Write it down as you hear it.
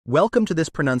Welcome to this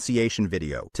pronunciation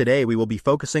video. Today we will be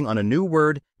focusing on a new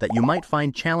word that you might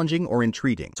find challenging or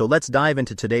intriguing. So let's dive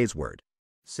into today's word.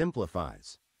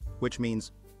 Simplifies, which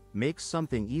means makes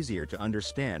something easier to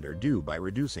understand or do by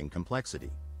reducing complexity.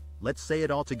 Let's say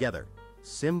it all together.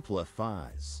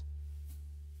 Simplifies.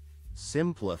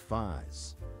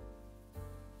 Simplifies.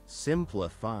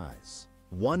 Simplifies.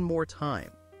 One more time.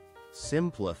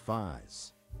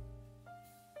 Simplifies.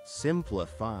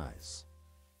 Simplifies.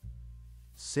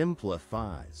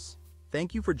 Simplifies.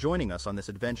 Thank you for joining us on this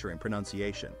adventure in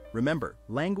pronunciation. Remember,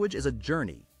 language is a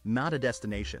journey, not a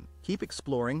destination. Keep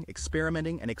exploring,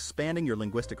 experimenting, and expanding your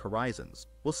linguistic horizons.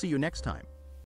 We'll see you next time.